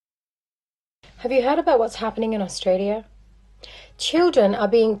Have you heard about what's happening in Australia? Children are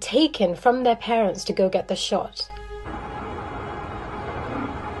being taken from their parents to go get the shot.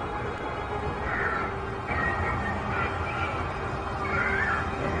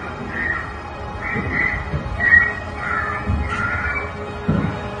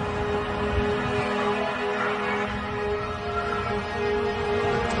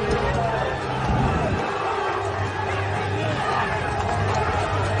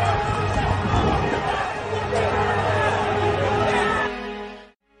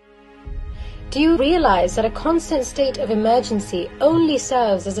 Do you realize that a constant state of emergency only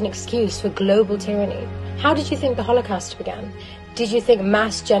serves as an excuse for global tyranny? How did you think the Holocaust began? Did you think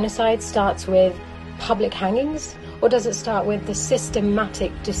mass genocide starts with public hangings? Or does it start with the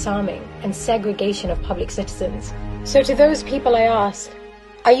systematic disarming and segregation of public citizens? So to those people I ask,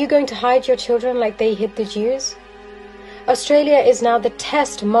 are you going to hide your children like they hid the Jews? Australia is now the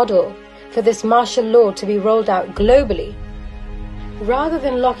test model for this martial law to be rolled out globally. Rather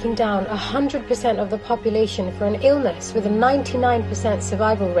than locking down 100% of the population for an illness with a 99%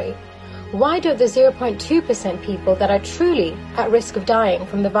 survival rate, why don't the 0.2% people that are truly at risk of dying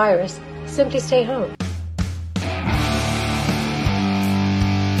from the virus simply stay home?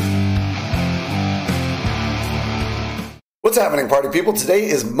 What's happening, party people? Today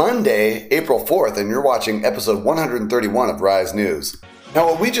is Monday, April 4th, and you're watching episode 131 of rhY'z News. Now,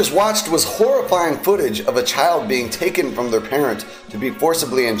 what we just watched was horrifying footage of a child being taken from their parent to be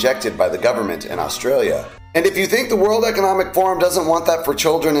forcibly injected by the government in Australia. And if you think the World Economic Forum doesn't want that for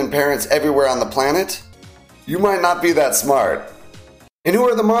children and parents everywhere on the planet, you might not be that smart. And who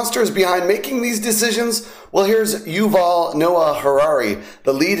are the monsters behind making these decisions? Well, here's Yuval Noah Harari,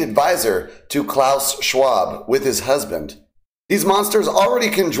 the lead advisor to Klaus Schwab, with his husband. These monsters already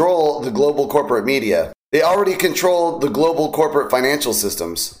control the global corporate media. They already control the global corporate financial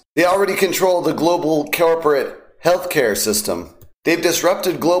systems. They already control the global corporate healthcare system. They've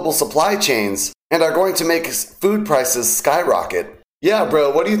disrupted global supply chains and are going to make food prices skyrocket. Yeah,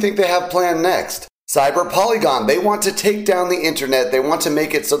 bro, what do you think they have planned next? Cyber Polygon. They want to take down the internet. They want to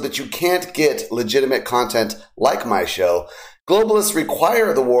make it so that you can't get legitimate content like my show. Globalists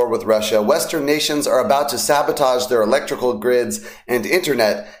require the war with Russia. Western nations are about to sabotage their electrical grids and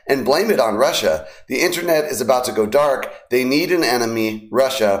internet and blame it on Russia. The internet is about to go dark. They need an enemy,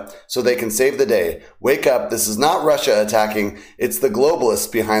 Russia, so they can save the day. Wake up. This is not Russia attacking. It's the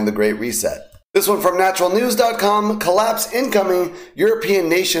globalists behind the Great Reset. This one from naturalnews.com. Collapse incoming. European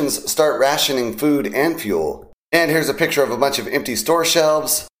nations start rationing food and fuel. And here's a picture of a bunch of empty store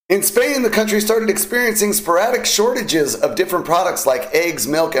shelves. In Spain, the country started experiencing sporadic shortages of different products like eggs,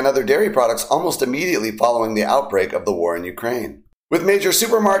 milk, and other dairy products almost immediately following the outbreak of the war in Ukraine. With major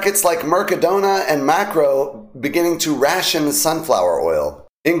supermarkets like Mercadona and Makro beginning to ration sunflower oil.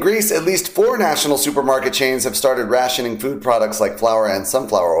 In Greece, at least 4 national supermarket chains have started rationing food products like flour and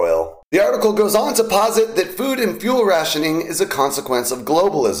sunflower oil. The article goes on to posit that food and fuel rationing is a consequence of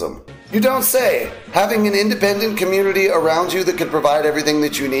globalism. You don't say. Having an independent community around you that can provide everything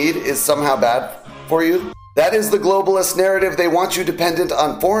that you need is somehow bad for you. That is the globalist narrative. They want you dependent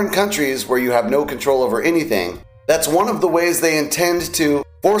on foreign countries where you have no control over anything. That's one of the ways they intend to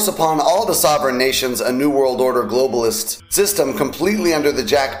force upon all the sovereign nations a New World Order globalist system completely under the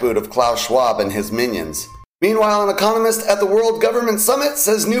jackboot of Klaus Schwab and his minions. Meanwhile, an economist at the World Government Summit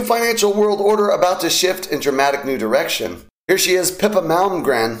says new financial world order about to shift in dramatic new direction. Here she is, Pippa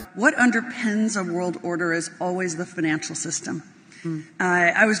Malmgren. What underpins a world order is always the financial system.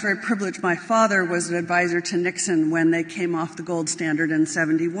 I was very privileged. My father was an advisor to Nixon when they came off the gold standard in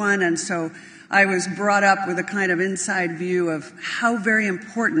 '71, and so I was brought up with a kind of inside view of how very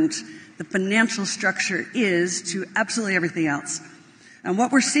important the financial structure is to absolutely everything else. And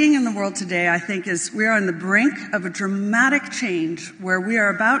what we're seeing in the world today, I think, is we are on the brink of a dramatic change where we are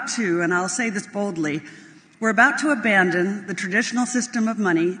about to, and I'll say this boldly, we're about to abandon the traditional system of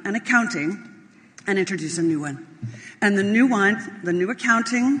money and accounting and introduce a new one. And the new one, the new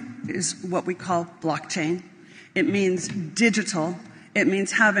accounting, is what we call blockchain. It means digital. It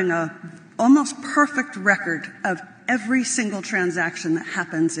means having a almost perfect record of every single transaction that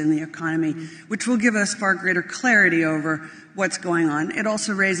happens in the economy, which will give us far greater clarity over what's going on. It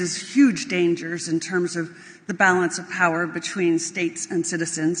also raises huge dangers in terms of the balance of power between states and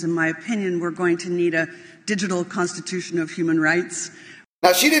citizens. In my opinion, we're going to need a digital constitution of human rights.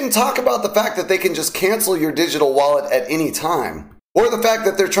 Now, she didn't talk about the fact that they can just cancel your digital wallet at any time, or the fact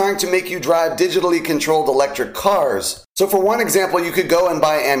that they're trying to make you drive digitally controlled electric cars. So for one example, you could go and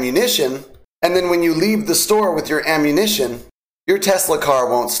buy ammunition, and then when you leave the store with your ammunition, your Tesla car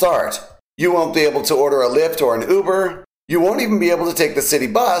won't start. You won't be able to order a Lyft or an Uber. You won't even be able to take the city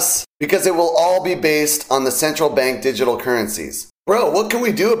bus because it will all be based on the central bank digital currencies. Bro, what can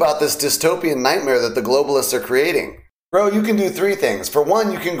we do about this dystopian nightmare that the globalists are creating? Bro, you can do 3 things. For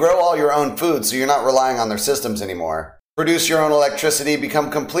one, you can grow all your own food so you're not relying on their systems anymore. Produce your own electricity,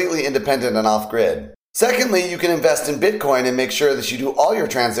 become completely independent and off-grid. Secondly, you can invest in Bitcoin and make sure that you do all your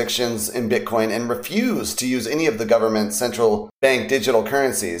transactions in Bitcoin and refuse to use any of the government central bank digital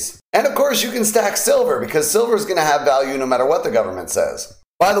currencies. And of course, you can stack silver because silver is going to have value no matter what the government says.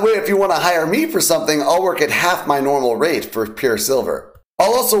 By the way, if you want to hire me for something, I'll work at half my normal rate for pure silver.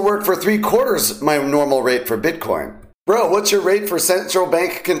 I'll also work for 3/4 my normal rate for Bitcoin. Bro, what's your rate for central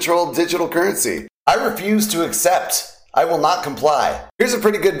bank controlled digital currency? I refuse to accept. I will not comply. Here's a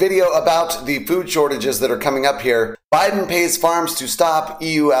pretty good video about the food shortages that are coming up here. Biden pays farms to stop,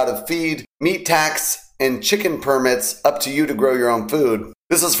 EU out of feed, meat tax, and chicken permits, up to you to grow your own food.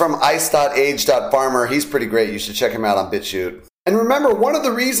 This is from ice.age.farmer. He's pretty great. You should check him out on BitChute. And remember, one of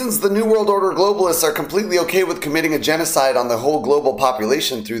the reasons the New World Order globalists are completely okay with committing a genocide on the whole global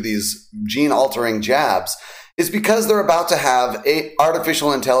population through these gene-altering jabs is because they're about to have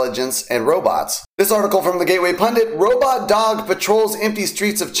artificial intelligence and robots. This article from the Gateway Pundit, robot dog patrols empty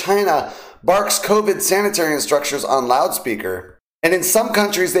streets of China, barks COVID sanitary instructions on loudspeaker. And in some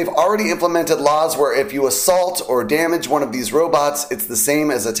countries, they've already implemented laws where if you assault or damage one of these robots, it's the same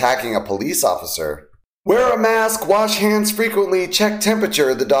as attacking a police officer. Wear a mask, wash hands frequently, check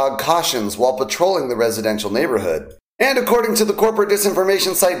temperature, the dog cautions while patrolling the residential neighborhood. And according to the corporate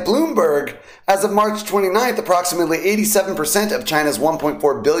disinformation site Bloomberg, as of March 29th, approximately 87% of China's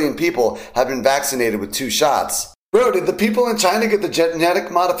 1.4 billion people have been vaccinated with 2 shots. Bro, did the people in China get the genetic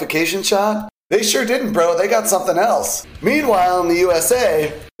modification shot? They sure didn't, bro. They got something else. Meanwhile, in the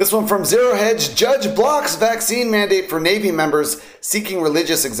USA, this one from Zero Hedge, judge blocks vaccine mandate for Navy members seeking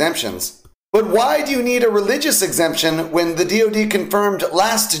religious exemptions. But why do you need a religious exemption when the DoD confirmed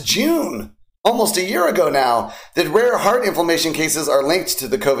last June, almost a year ago now, that rare heart inflammation cases are linked to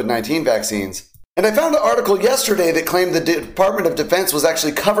the COVID-19 vaccines? And I found an article yesterday that claimed the Department of Defense was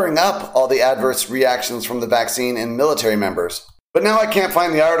actually covering up all the adverse reactions from the vaccine in military members. But now I can't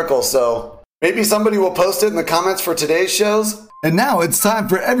find the article, so maybe somebody will post it in the comments for today's shows. And now it's time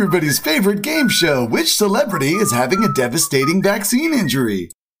for everybody's favorite game show. Which celebrity is having a devastating vaccine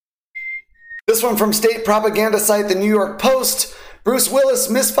injury? This one from state propaganda site The New York Post. Bruce Willis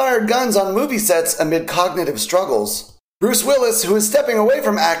misfired guns on movie sets amid cognitive struggles. Bruce Willis, who is stepping away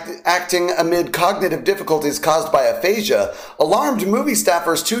from acting amid cognitive difficulties caused by aphasia, alarmed movie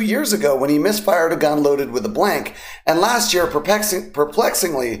staffers 2 years ago when he misfired a gun loaded with a blank, and last year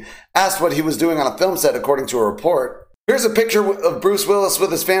perplexingly asked what he was doing on a film set, according to a report. Here's a picture of Bruce Willis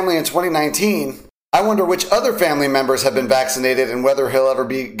with his family in 2019. I wonder which other family members have been vaccinated and whether he'll ever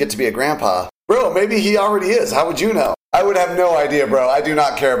get to be a grandpa. Bro, maybe he already is. How would you know? I would have no idea, bro. I do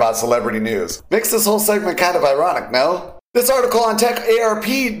not care about celebrity news. Makes this whole segment kind of ironic, no? This article on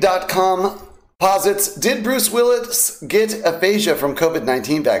TechARP.com posits, did Bruce Willis get aphasia from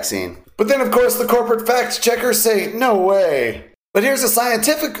COVID-19 vaccine? But then, of course, the corporate fact checkers say, no way. But here's a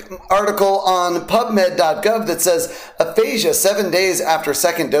scientific article on PubMed.gov that says, aphasia 7 days after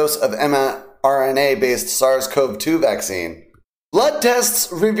second dose of mRNA-based SARS-CoV-2 vaccine. Blood tests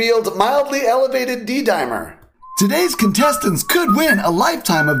revealed mildly elevated D-dimer. Today's contestants could win a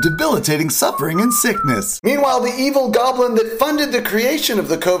lifetime of debilitating suffering and sickness. Meanwhile, the evil goblin that funded the creation of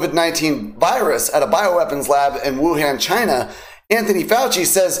the COVID-19 virus at a bioweapons lab in Wuhan, China, Anthony Fauci,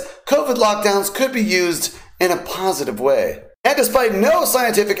 says COVID lockdowns could be used in a positive way. And despite no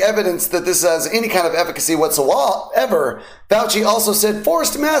scientific evidence that this has any kind of efficacy whatsoever, Fauci also said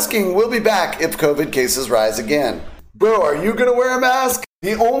forced masking will be back if COVID cases rise again. Bro, are you gonna wear a mask?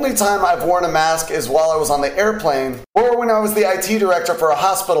 The only time I've worn a mask is while I was on the airplane or when I was the IT director for a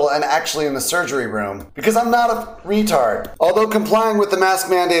hospital and actually in the surgery room, because I'm not a retard. Although complying with the mask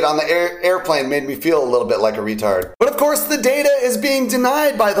mandate on the airplane made me feel a little bit like a retard. But of course, the data is being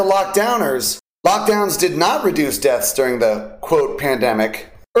denied by the lockdowners. Lockdowns did not reduce deaths during the, quote, pandemic.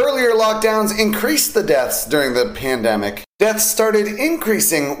 Earlier lockdowns increased the deaths during the pandemic. Deaths started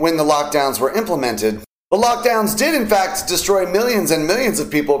increasing when the lockdowns were implemented. The lockdowns did, in fact, destroy millions and millions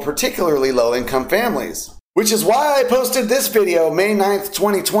of people, particularly low-income families. Which is why I posted this video May 9th,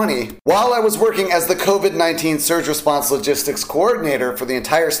 2020, while I was working as the COVID-19 Surge Response Logistics Coordinator for the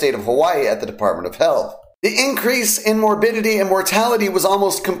entire state of Hawaii at the Department of Health. The increase in morbidity and mortality was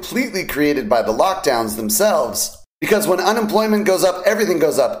almost completely created by the lockdowns themselves. Because when unemployment goes up, everything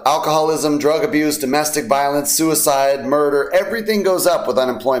goes up. Alcoholism, drug abuse, domestic violence, suicide, murder, everything goes up with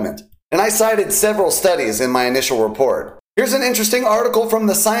unemployment. And I cited several studies in my initial report. Here's an interesting article from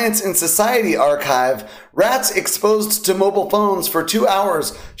the Science and Society archive. Rats exposed to mobile phones for 2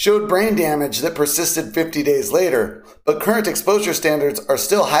 hours showed brain damage that persisted 50 days later, but current exposure standards are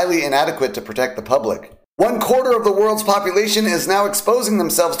still highly inadequate to protect the public. 1/4 of the world's population is now exposing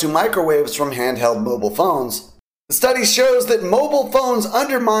themselves to microwaves from handheld mobile phones. The study shows that mobile phones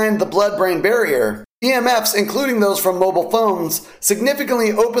undermine the blood-brain barrier. EMFs, including those from mobile phones,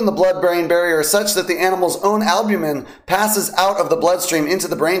 significantly open the blood-brain barrier such that the animal's own albumin passes out of the bloodstream into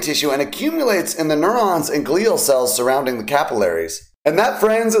the brain tissue and accumulates in the neurons and glial cells surrounding the capillaries. And that,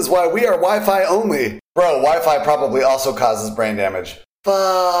 friends, is why we are Wi-Fi only. Bro, Wi-Fi probably also causes brain damage.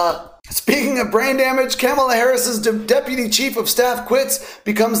 Speaking of brain damage, Kamala Harris's deputy chief of staff quits,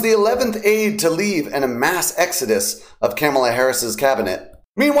 becomes the 11th aide to leave, and a mass exodus of Kamala Harris's cabinet.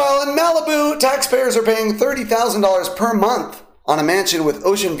 Meanwhile, in Malibu, taxpayers are paying $30,000 per month on a mansion with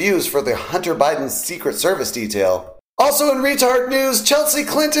ocean views for the Hunter Biden's Secret Service detail. Also in retard news, Chelsea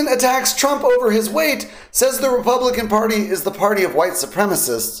Clinton attacks Trump over his weight, says the Republican Party is the party of white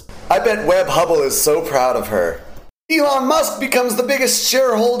supremacists. I bet Webb Hubble is so proud of her. Elon Musk becomes the biggest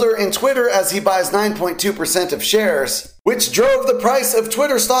shareholder in Twitter as he buys 9.2% of shares, which drove the price of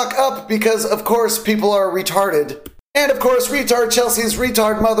Twitter stock up because, of course, people are retarded. And of course, retard Chelsea's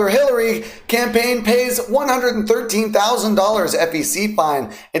retard mother Hillary campaign pays $113,000 FEC fine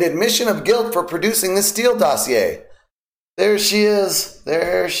in admission of guilt for producing the Steele dossier. There she is.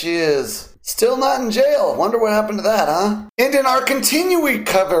 There she is. Still not in jail. Wonder what happened to that, huh? And in our continuing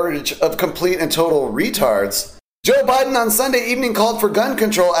coverage of complete and total retards, Joe Biden on Sunday evening called for gun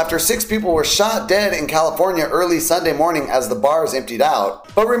control after 6 people were shot dead in California early Sunday morning as the bars emptied out.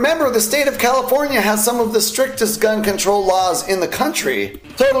 But remember, the state of California has some of the strictest gun control laws in the country.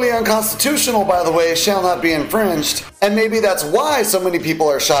 Totally unconstitutional, by the way, shall not be infringed. And maybe that's why so many people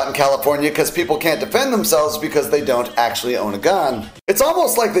are shot in California, because people can't defend themselves because they don't actually own a gun. It's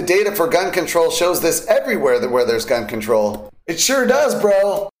almost like the data for gun control shows this everywhere where there's gun control. It sure does,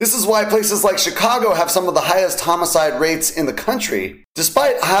 bro. This is why places like Chicago have some of the highest homicide rates in the country,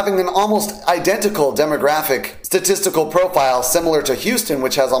 despite having an almost identical demographic statistical profile similar to Houston,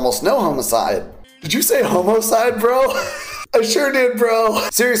 which has almost no homicide. Did you say homicide, bro? I sure did, bro.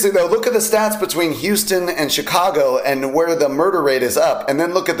 Seriously though, look at the stats between Houston and Chicago and where the murder rate is up, and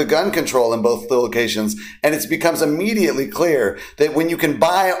then look at the gun control in both the locations, and it becomes immediately clear that when you can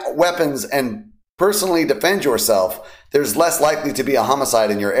buy weapons and personally defend yourself, there's less likely to be a homicide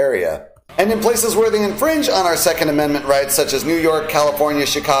in your area. And in places where they infringe on our Second Amendment rights, such as New York, California,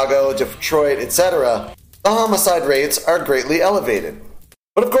 Chicago, Detroit, etc., the homicide rates are greatly elevated.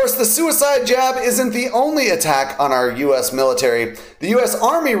 But of course, the suicide jab isn't the only attack on our U.S. military. The U.S.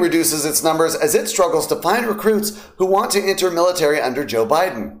 Army reduces its numbers as it struggles to find recruits who want to enter military under Joe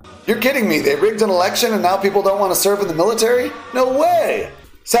Biden. You're kidding me, they rigged an election and now people don't want to serve in the military? No way!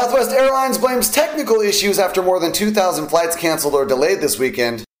 Southwest Airlines blames technical issues after more than 2,000 flights canceled or delayed this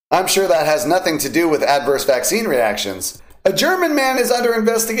weekend. I'm sure that has nothing to do with adverse vaccine reactions. A German man is under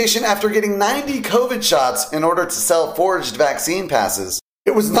investigation after getting 90 COVID shots in order to sell forged vaccine passes.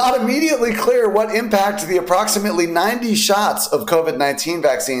 It was not immediately clear what impact the approximately 90 shots of COVID-19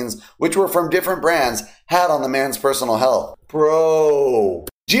 vaccines, which were from different brands, had on the man's personal health. Bro.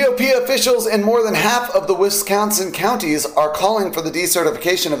 GOP officials in more than half of the Wisconsin counties are calling for the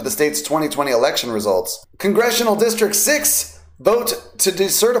decertification of the state's 2020 election results. Congressional District 6 vote to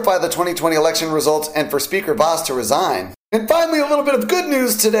decertify the 2020 election results and for Speaker Vos to resign. And finally, a little bit of good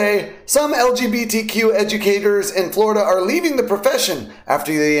news today. Some LGBTQ educators in Florida are leaving the profession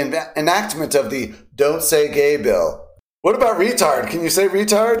after the enactment of the Don't Say Gay bill. What about retard? Can you say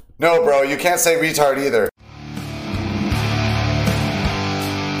retard? No, bro, you can't say retard either.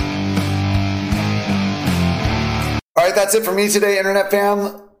 Alright, that's it for me today, Internet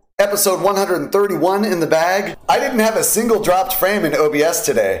fam. Episode 131 in the bag. I didn't have a single dropped frame in OBS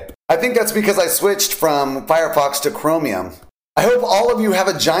today. I think that's because I switched from Firefox to Chromium. I hope all of you have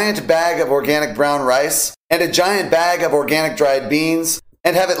a giant bag of organic brown rice and a giant bag of organic dried beans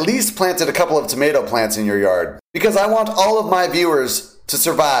and have at least planted a couple of tomato plants in your yard. Because I want all of my viewers to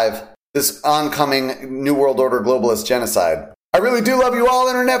survive this oncoming New World Order globalist genocide. I really do love you all,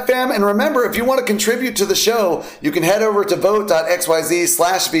 Internet fam, and remember, if you want to contribute to the show, you can head over to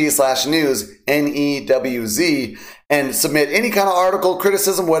vote.xyz/b/Newz, Newz, and submit any kind of article,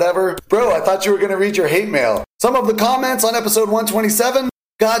 criticism, whatever. Bro, I thought you were going to read your hate mail. Some of the comments on episode 127,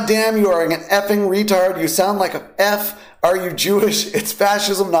 God damn, you are an effing retard, you sound like a F. Are you Jewish? It's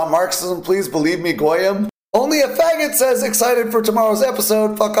fascism, not Marxism, please believe me, Goyim. Only a faggot says excited for tomorrow's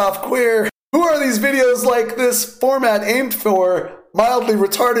episode, fuck off queer. Who are these videos like this format aimed for mildly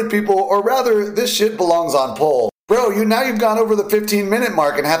retarded people, or rather, this shit belongs on poll? Bro, now you've gone over the 15-minute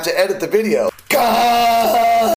mark and have to edit the video. God!